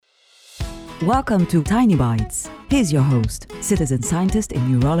Welcome to Tiny Bites. Here's your host, citizen scientist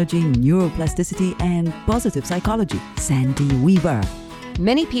in neurology, neuroplasticity, and positive psychology, Sandy Weaver.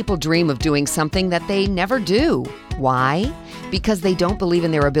 Many people dream of doing something that they never do. Why? Because they don't believe in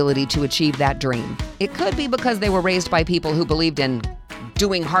their ability to achieve that dream. It could be because they were raised by people who believed in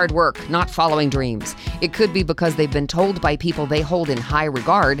doing hard work, not following dreams. It could be because they've been told by people they hold in high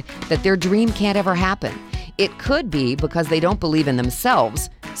regard that their dream can't ever happen. It could be because they don't believe in themselves,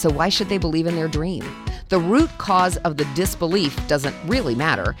 so why should they believe in their dream? The root cause of the disbelief doesn't really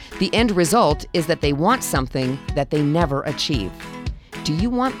matter. The end result is that they want something that they never achieve. Do you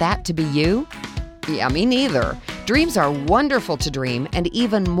want that to be you? Yeah, me neither. Dreams are wonderful to dream, and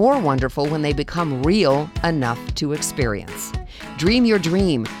even more wonderful when they become real enough to experience. Dream your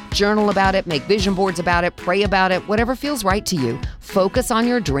dream. Journal about it, make vision boards about it, pray about it, whatever feels right to you. Focus on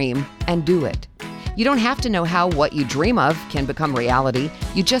your dream and do it. You don't have to know how what you dream of can become reality.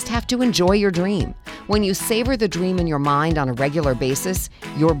 You just have to enjoy your dream. When you savor the dream in your mind on a regular basis,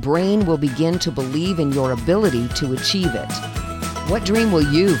 your brain will begin to believe in your ability to achieve it. What dream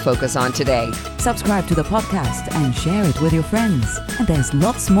will you focus on today? Subscribe to the podcast and share it with your friends. And there's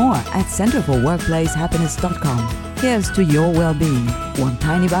lots more at centerforworkplacehappiness.com. Here's to your well-being, one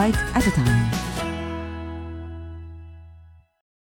tiny bite at a time.